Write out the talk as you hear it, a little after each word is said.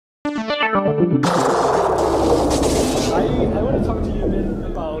I want to talk to you a bit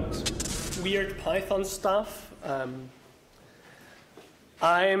about weird Python stuff.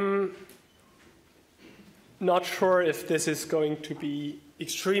 I'm not sure if this is going to be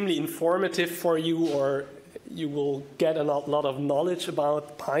extremely informative for you or you will get a lot of knowledge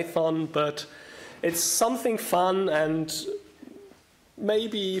about Python, but it's something fun, and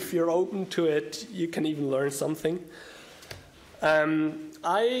maybe if you're open to it, you can even learn something.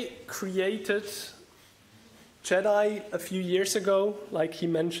 I created Jedi a few years ago, like he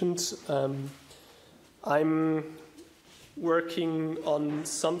mentioned. I'm working on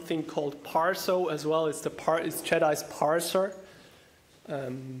something called parser as well. It's Jedi's parser.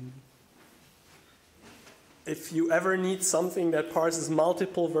 If you ever need something that parses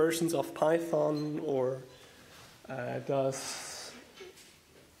multiple versions of Python or does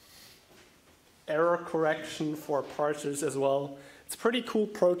error correction for parsers as well, it's a pretty cool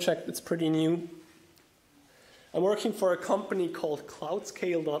project. It's pretty new. I'm working for a company called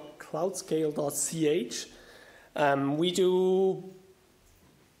cloudscale.ch. We do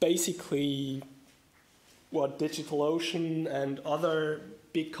basically what DigitalOcean and other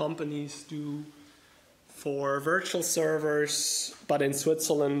big companies do for virtual servers, but in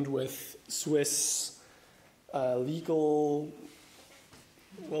Switzerland with Swiss legal,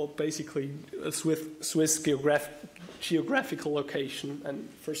 well, basically a Swiss geographical location, and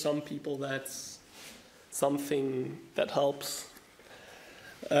for some people that's something that helps.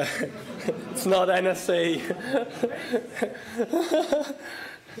 It's not NSA.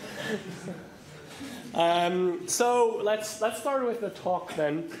 So let's start with the talk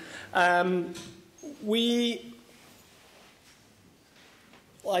then.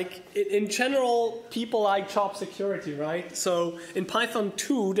 In general, people like job security, right? So in Python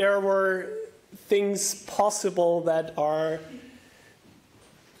 2, there were things possible that are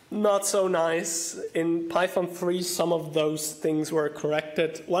not so nice. In Python 3, some of those things were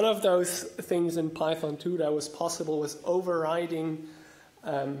corrected. One of those things in Python 2 that was possible was overriding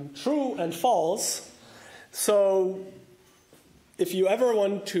true and false. So if you ever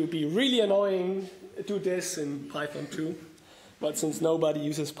want to be really annoying, do this in Python 2. But since nobody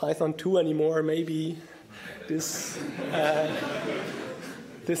uses Python 2 anymore, maybe this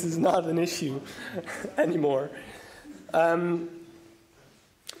is not an issue anymore.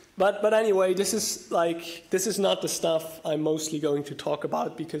 But anyway, this is not the stuff I'm mostly going to talk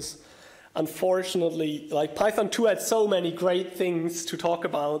about, because unfortunately, Python 2 had so many great things to talk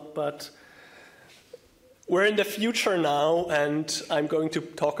about, but we're in the future now, and I'm going to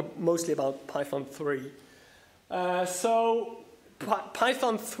talk mostly about Python 3. So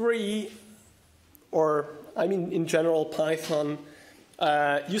Python 3, or I mean in general Python,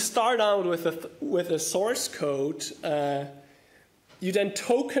 you start out with a source code. You then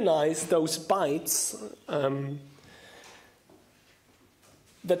tokenize those bytes.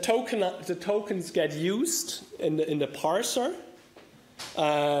 The tokens get used in the parser,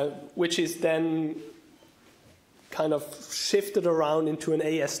 which is then kind of shifted around into an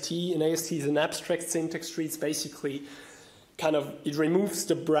AST. An AST is an abstract syntax tree. It's basically it removes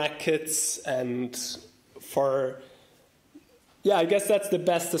the brackets, and I guess that's the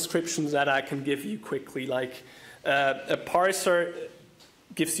best description that I can give you quickly. A parser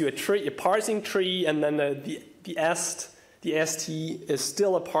gives you a parsing tree, and then the ST is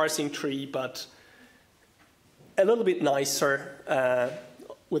still a parsing tree, but a little bit nicer,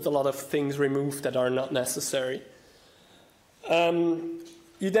 with a lot of things removed that are not necessary. You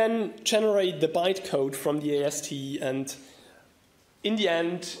then generate the bytecode from the AST, and in the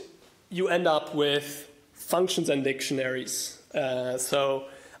end, you end up with functions and dictionaries. So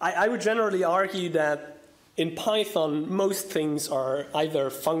I would generally argue that in Python, most things are either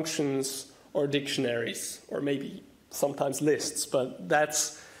functions or dictionaries, or maybe sometimes lists, but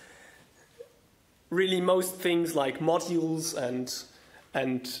that's really most things like modules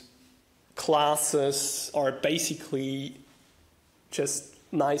and classes are basically just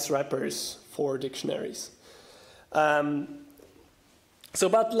nice wrappers for dictionaries.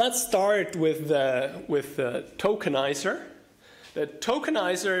 But let's start with the tokenizer. The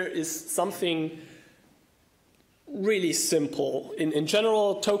tokenizer is something really simple. In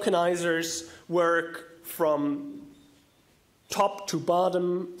general, tokenizers work from top to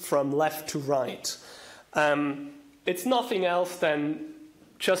bottom, from left to right. It's nothing else than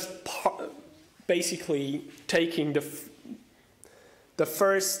just basically taking the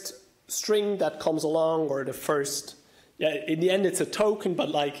first string that comes along, or the first, in the end it's a token, but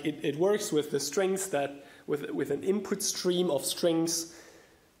it works with the strings that, with an input stream of strings,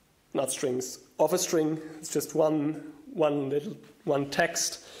 not strings, of a string. It's just one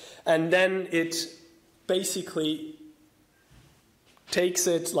text. And then it basically takes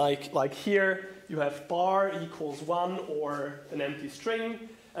it like here, you have bar equals 1 or an empty string,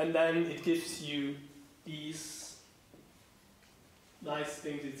 and then it gives you these nice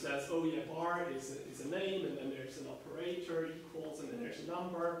things. It says, oh yeah, bar is a name, and then there's an operator equals, and then there's a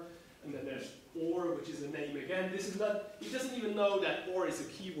number, and then there's or, which is a name again. This is not, he doesn't even know that or is a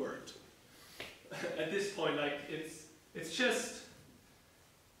keyword. At this point, like it's just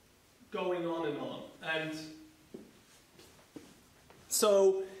going on and on. And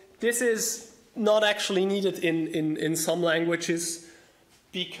so this is not actually needed in some languages,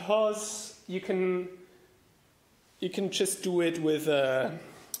 because you can just do it with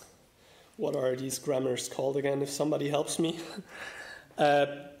what are these grammars called again, if somebody helps me?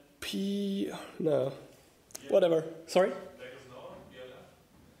 Whatever. Sorry?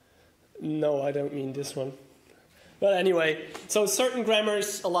 No, I don't mean this one. But anyway, so certain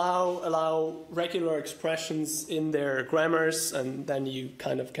grammars allow regular expressions in their grammars, and then you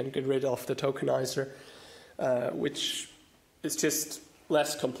kind of can get rid of the tokenizer, which is just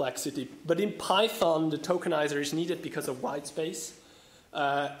less complexity. But in Python, the tokenizer is needed because of whitespace,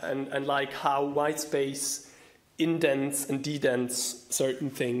 and like how whitespace indents and dedents certain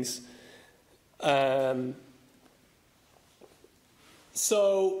things.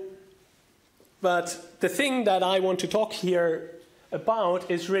 But the thing that I want to talk here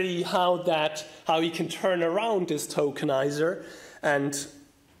about is really how you can turn around this tokenizer and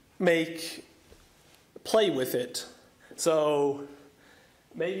play with it. So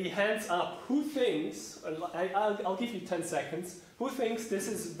maybe hands up, who thinks, I'll give you 10 seconds, who thinks this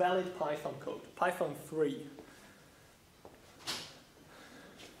is valid Python code, Python 3?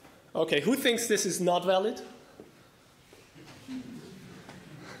 Okay, who thinks this is not valid?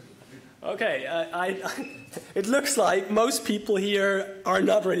 Okay, it looks like most people here are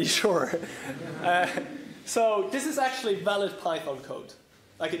not really sure. So this is actually valid Python code.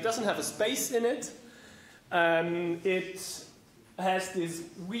 Like, it doesn't have a space in it. It has this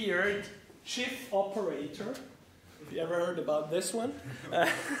weird GIF operator. Have you ever heard about this one?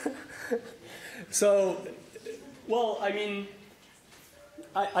 Well, I mean,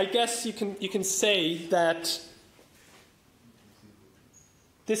 I guess you can say that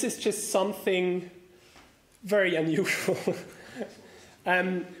this is just something very unusual.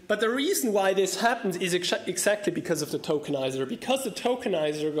 But the reason why this happens is exactly because of the tokenizer. Because the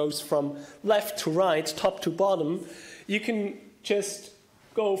tokenizer goes from left to right, top to bottom, you can just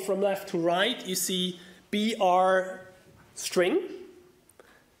go from left to right. You see BR string,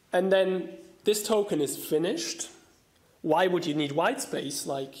 and then this token is finished. Why would you need white space?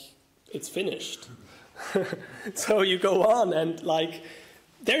 Like, it's finished. So you go on and like,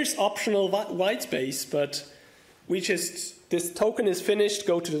 there's optional white space, but this token is finished,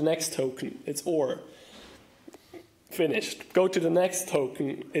 go to the next token. It's OR. Finished. Go to the next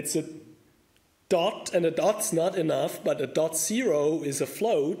token. It's a dot, and a dot's not enough, but a .0 is a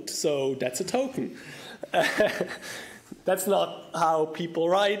float, so that's a token. That's not how people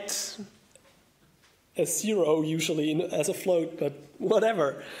write a 0 usually as a float, but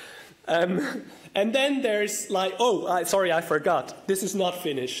whatever. And then there's like, sorry, I forgot. This is not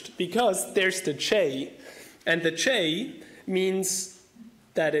finished, because there's the J, and the J means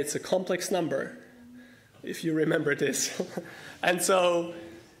that it's a complex number, if you remember this. And so,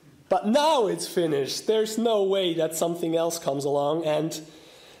 but now it's finished. There's no way that something else comes along, and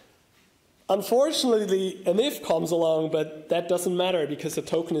unfortunately an if comes along, but that doesn't matter because the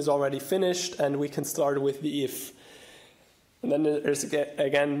token is already finished, and we can start with the if. And then there's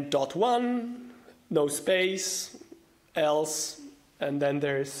again .1, no space, else, and then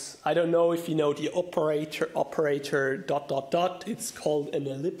there's, I don't know if you know the operator dot, it's called an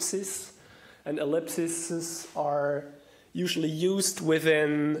ellipsis. And ellipses are usually used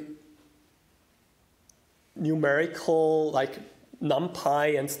within numerical, like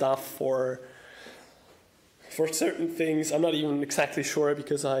NumPy and stuff for certain things. I'm not even exactly sure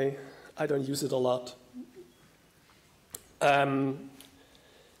because I don't use it a lot.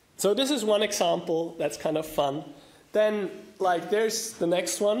 So this is one example that's kind of fun. Then, like, there's the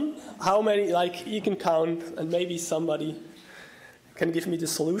next one. How many, like, you can count, and maybe somebody can give me the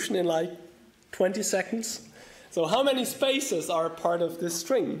solution in like 20 seconds. So how many spaces are part of this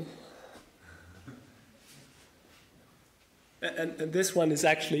string? And this one is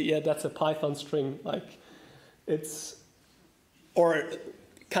actually, yeah, that's a Python string. Like, it's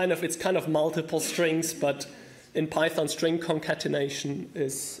kind of multiple strings, but in Python, string concatenation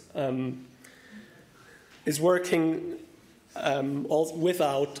is working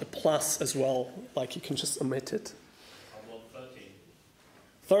without a plus as well. Like, you can just omit it. How about 13?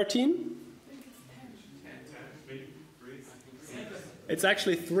 13? It's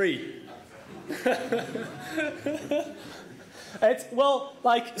actually 3. Well,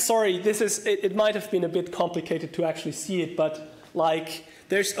 like, sorry, it might have been a bit complicated to actually see it, but like,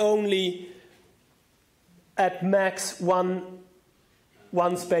 there's only at max one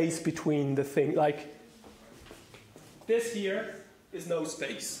space between the thing. Like, this here is no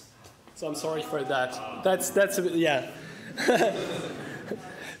space. So I'm sorry for that. That's a bit, yeah.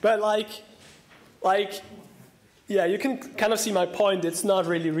 But like, yeah, you can kind of see my point. It's not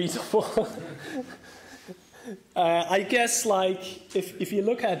really readable. I guess, like, if you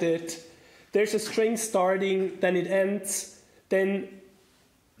look at it, there's a string starting, then it ends, then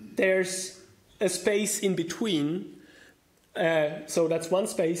there's a space in between. So that's one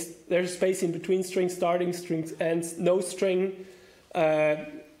space. There's a space in between string starting, string ends, no string,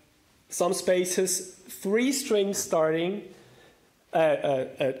 some spaces, 3 strings starting,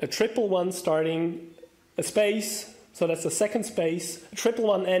 a triple one starting, a space, so that's the second space, a triple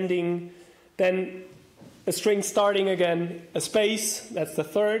one ending, then a string starting again, a space, that's the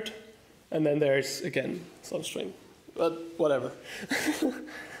third, and then there's, again, some string. But whatever.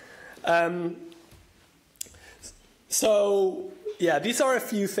 So, yeah, these are a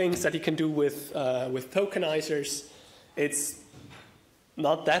few things that you can do with tokenizers. It's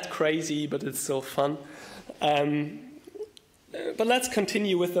not that crazy, but it's still fun. But let's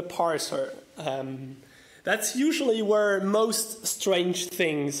continue with the parser. That's usually where most strange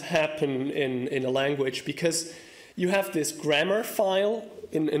things happen in a language, because you have this grammar file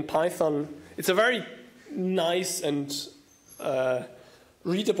in Python. It's a very nice and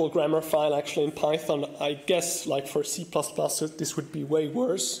readable grammar file, actually, in Python. I guess, like, for C++, this would be way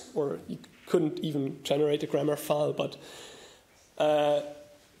worse, or you couldn't even generate a grammar file. But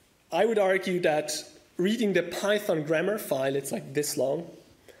I would argue that reading the Python grammar file, it's like this long,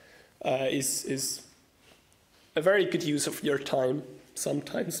 is a very good use of your time,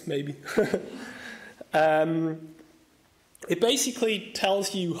 sometimes, maybe. It basically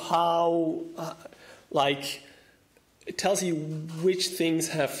tells you how, it tells you which things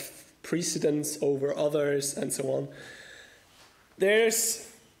have precedence over others and so on. There's,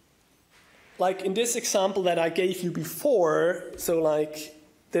 like in this example that I gave you before, so like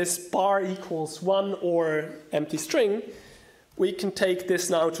this bar equals 1 or empty string, we can take this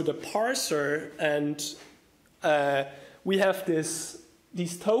now to the parser, and we have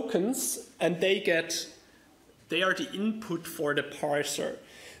these tokens, and they are the input for the parser.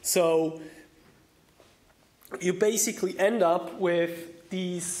 So you basically end up with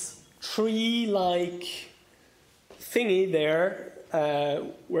these tree-like thingy there,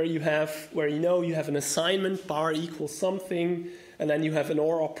 where you have an assignment, bar equals something, and then you have an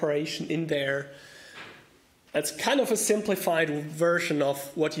OR operation in there. It's kind of a simplified version of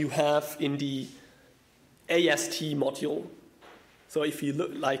what you have in the AST module. So if you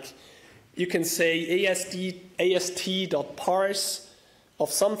look, like, you can say AST.parse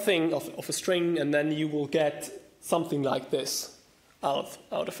of something, of a string, and then you will get something like this out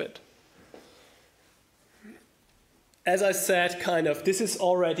of it. As I said, kind of, this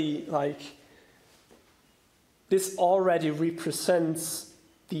already represents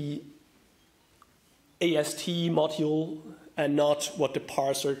the AST module and not what the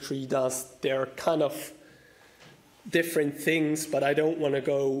parser tree does. They're kind of different things, but I don't want to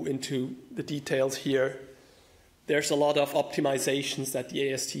go into the details here. There's a lot of optimizations that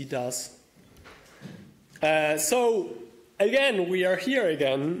the AST does. So again, we are here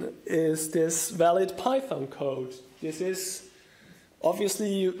again, is this valid Python code. This is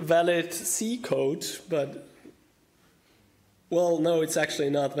obviously valid C code, but, well, no, it's actually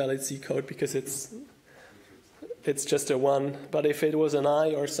not valid C code because it's just a 1. But if it was an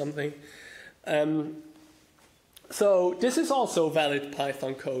I or something. So this is also valid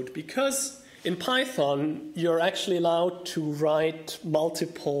Python code, because in Python you're actually allowed to write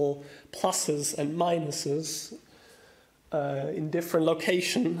multiple pluses and minuses in different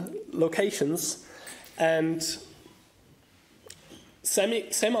locations, and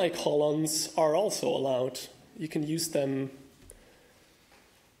semicolons are also allowed. You can use them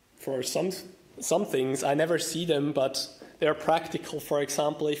for some things. I never see them, but they're practical. For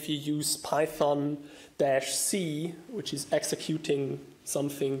example, if you use Python-C, which is executing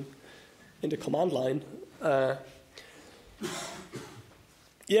something in the command line.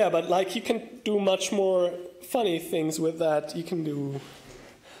 Yeah, but like you can do much more funny things with that. You can do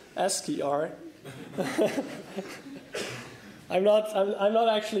ASCII. I'm not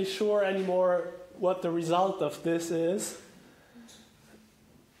actually sure anymore what the result of this is.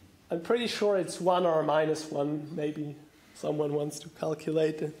 I'm pretty sure it's 1 or -1, maybe someone wants to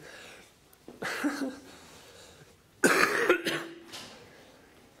calculate it.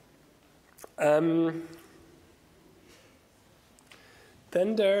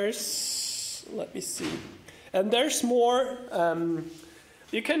 Then there's, let me see, and there's more.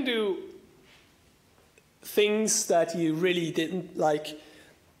 You can do things that you really didn't like.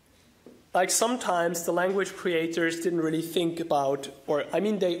 Like sometimes the language creators didn't really think about, or I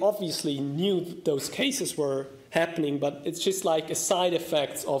mean, they obviously knew those cases were happening, but it's just like a side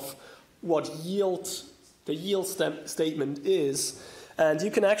effect of what the yield statement is. And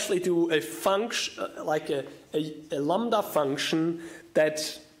you can actually do a function, like a lambda function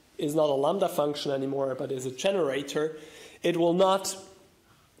that is not a lambda function anymore, but is a generator. It will not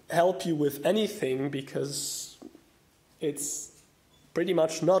help you with anything because it's pretty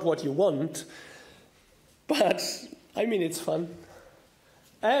much not what you want. But, I mean, it's fun.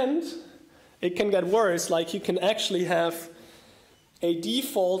 And it can get worse, like you can actually have a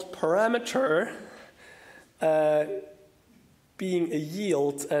default parameter being a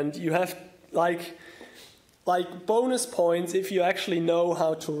yield, and you have like bonus points if you actually know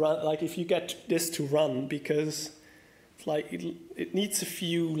how to run, like if you get this to run, because it's like it needs a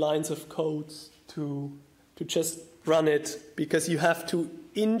few lines of code to just run it, because you have to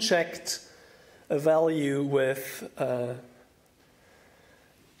inject a value with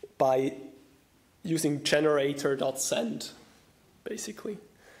by using generator.send, basically.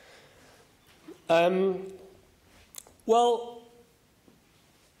 Well,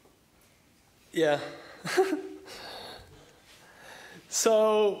 yeah.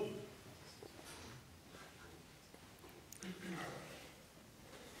 So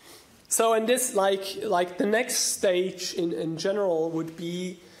in this, like the next stage in general would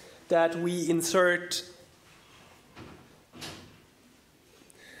be that we insert.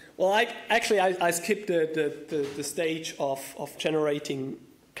 Well, I skipped the stage of generating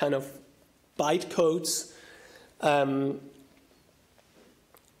kind of bytecodes.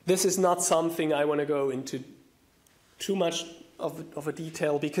 This is not something I want to go into too much of a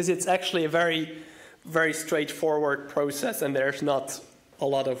detail, because it's actually a very, very straightforward process, and there's not a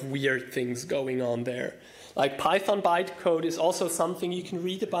lot of weird things going on there. Like Python bytecode is also something you can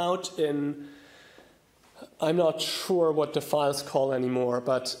read about in, I'm not sure what the file's called anymore,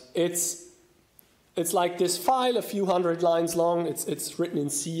 but it's like this file, a few hundred lines long. It's written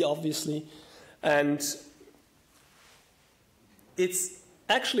in C, obviously, and it's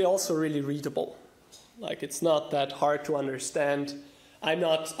actually also really readable. Like, it's not that hard to understand. I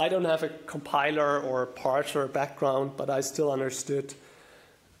don't have a compiler or parser background, but I still understood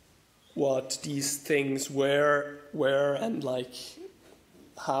what these things were and like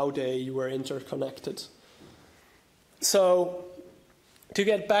how they were interconnected. So to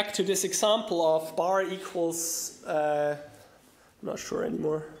get back to this example of bar equals, I'm not sure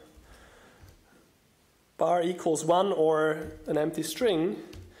anymore, bar equals 1 or an empty string,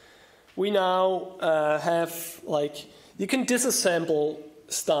 we now have, like, you can disassemble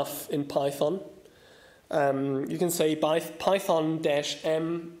stuff in Python. You can say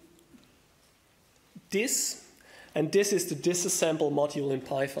Python-m dis, and this is the disassemble module in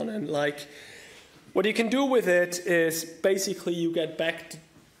Python. And like, what you can do with it is basically you get back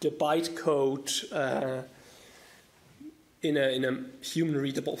the bytecode in a human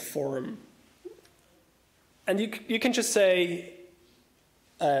readable form. And you can just say,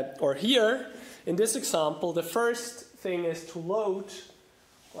 or here, in this example, the first thing is to load,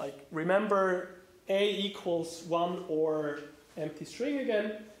 like, remember a equals 1 or empty string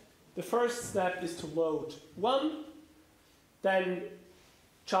again. The first step is to load 1, then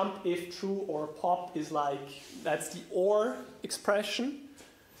jump if true or pop is like, that's the or expression.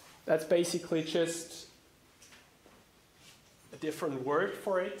 That's basically just a different word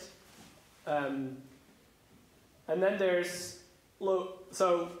for it. And then there's, so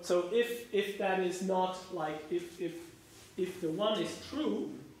if that is not, like, if the 1 is true,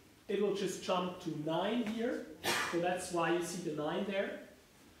 it will just jump to 9 here. So that's why you see the 9 there.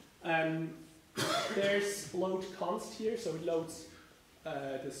 There's load const here, so it loads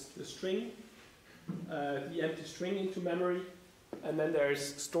the string, the empty string into memory, and then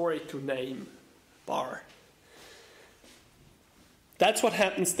there's store it to name bar. That's what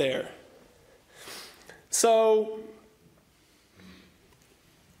happens there. So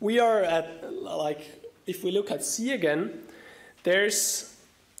we are at, like, if we look at C again, there's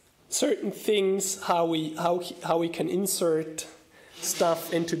certain things how we can insert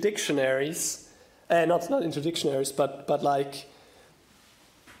stuff into dictionaries, not into dictionaries, but like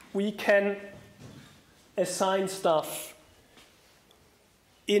we can assign stuff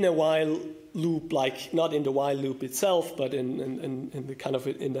in a while loop, like not in the while loop itself, but in the kind of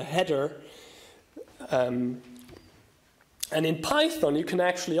in the header. And in Python, you can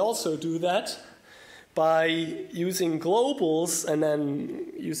actually also do that by using globals and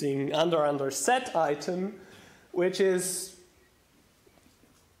then using under set item, which is,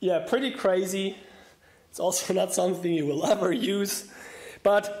 yeah, pretty crazy. It's also not something you will ever use.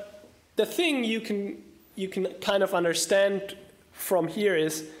 But the thing you can kind of understand from here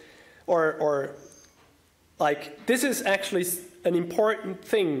is, or like, this is actually an important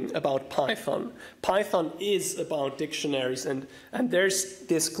thing about Python. Python is about dictionaries, and there's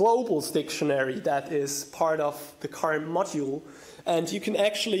this globals dictionary that is part of the current module, and you can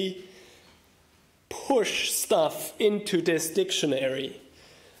actually push stuff into this dictionary.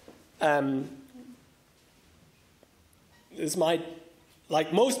 This might,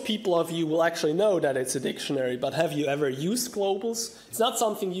 like most people of you will actually know that it's a dictionary, but have you ever used globals? It's not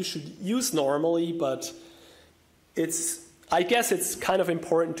something you should use normally, but I guess it's kind of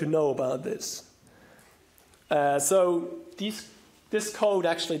important to know about this. So this code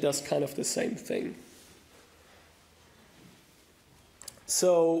actually does kind of the same thing.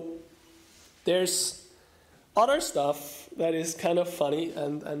 So there's other stuff that is kind of funny,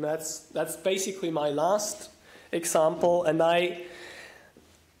 and that's basically my last example, and I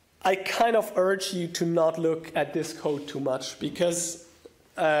kind of urge you to not look at this code too much, because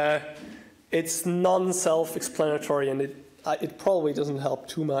it's non-self-explanatory, and it probably doesn't help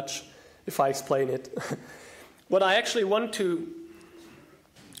too much if I explain it. What I actually want to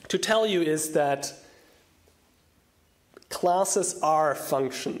tell you is that classes are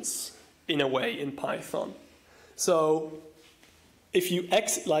functions in a way in Python. So if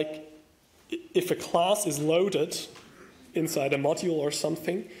a class is loaded inside a module or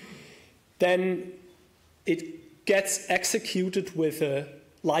something, then it gets executed with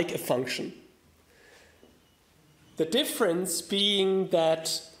like a function. The difference being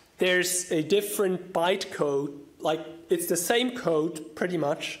that there's a different bytecode, like it's the same code pretty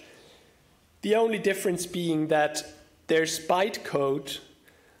much. The only difference being that there's bytecode,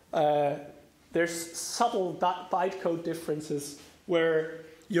 there's subtle bytecode differences where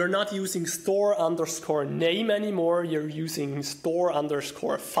you're not using store underscore name anymore, you're using store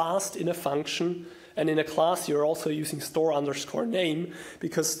underscore fast in a function, and in a class you're also using store underscore name,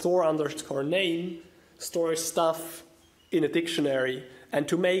 because store underscore name stores stuff in a dictionary, and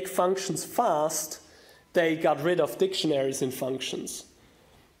to make functions fast, they got rid of dictionaries in functions.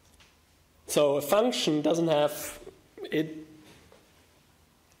 So a function doesn't have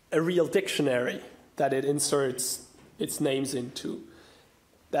a real dictionary that it inserts its names into.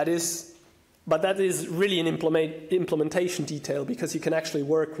 But that is really an implementation detail, because you can actually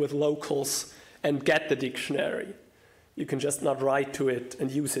work with locals and get the dictionary. You can just not write to it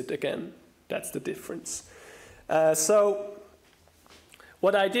and use it again. That's the difference. So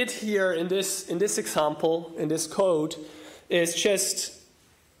what I did here in this example, in this code, is just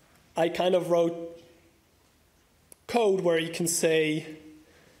I kind of wrote code where you can say,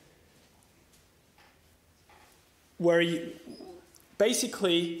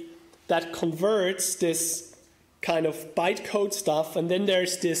 basically that converts this kind of bytecode stuff, and then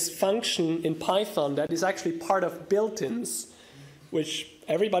there's this function in Python that is actually part of built-ins, which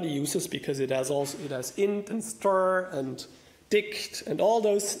everybody uses because it has int and stir and dict and all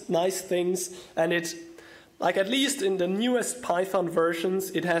those nice things, and it, like at least in the newest Python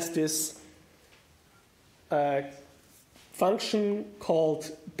versions, it has this function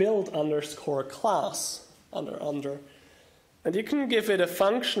called build underscore class under. And you can give it a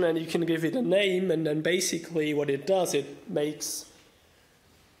function and you can give it a name, and then basically what it does, it makes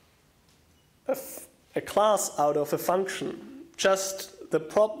a class out of a function. Just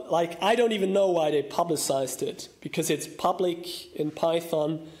like, I don't even know why they publicized it, because it's public in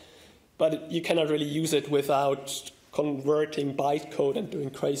Python, but you cannot really use it without converting bytecode and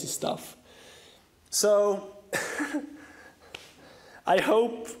doing crazy stuff. So I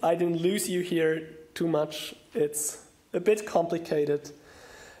hope I didn't lose you here too much. It's a bit complicated.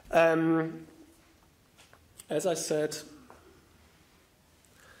 As I said,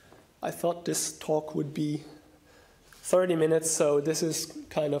 I thought this talk would be 30 minutes, so this is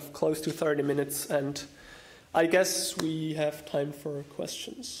kind of close to 30 minutes, and I guess we have time for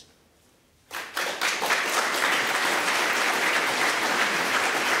questions.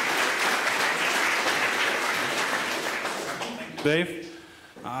 Dave,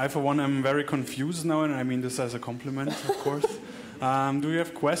 I for one am very confused now, and I mean this as a compliment, of course. Do you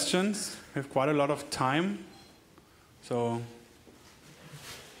have questions? We have quite a lot of time, so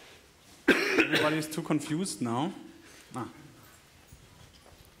everybody is too confused now.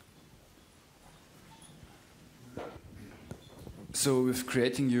 So with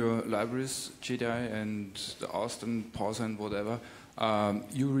creating your libraries, Jedi and the Austin parser and whatever,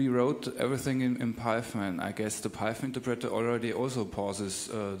 you rewrote everything in Python. I guess the Python interpreter already also parses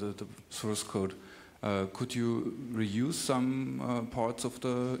the source code. Could you reuse some parts of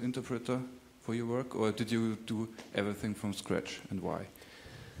the interpreter for your work, or did you do everything from scratch, and why?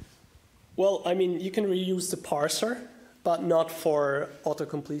 Well, I mean, you can reuse the parser, but not for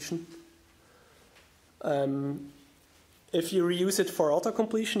autocompletion. If you reuse it for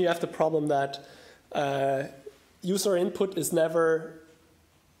autocompletion, you have the problem that user input is not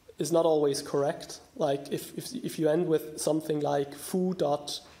always correct. Like if you end with something like foo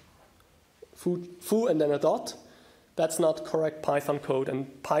and then a dot, that's not correct Python code,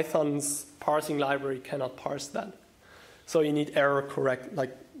 and Python's parsing library cannot parse that. So you need error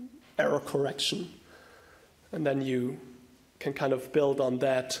correction, and then you can kind of build on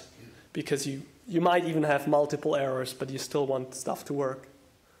that, because you might even have multiple errors, but you still want stuff to work.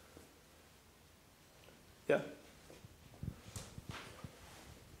 Yeah.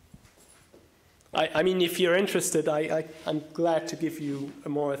 I mean, if you're interested, I'm glad to give you a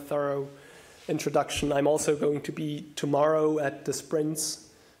more thorough introduction. I'm also going to be tomorrow at the sprints,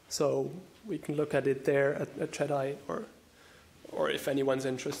 so we can look at it there at Jedi, or if anyone's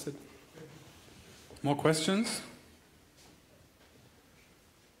interested. More questions?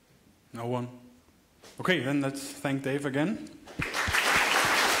 No one? Okay, then let's thank Dave again.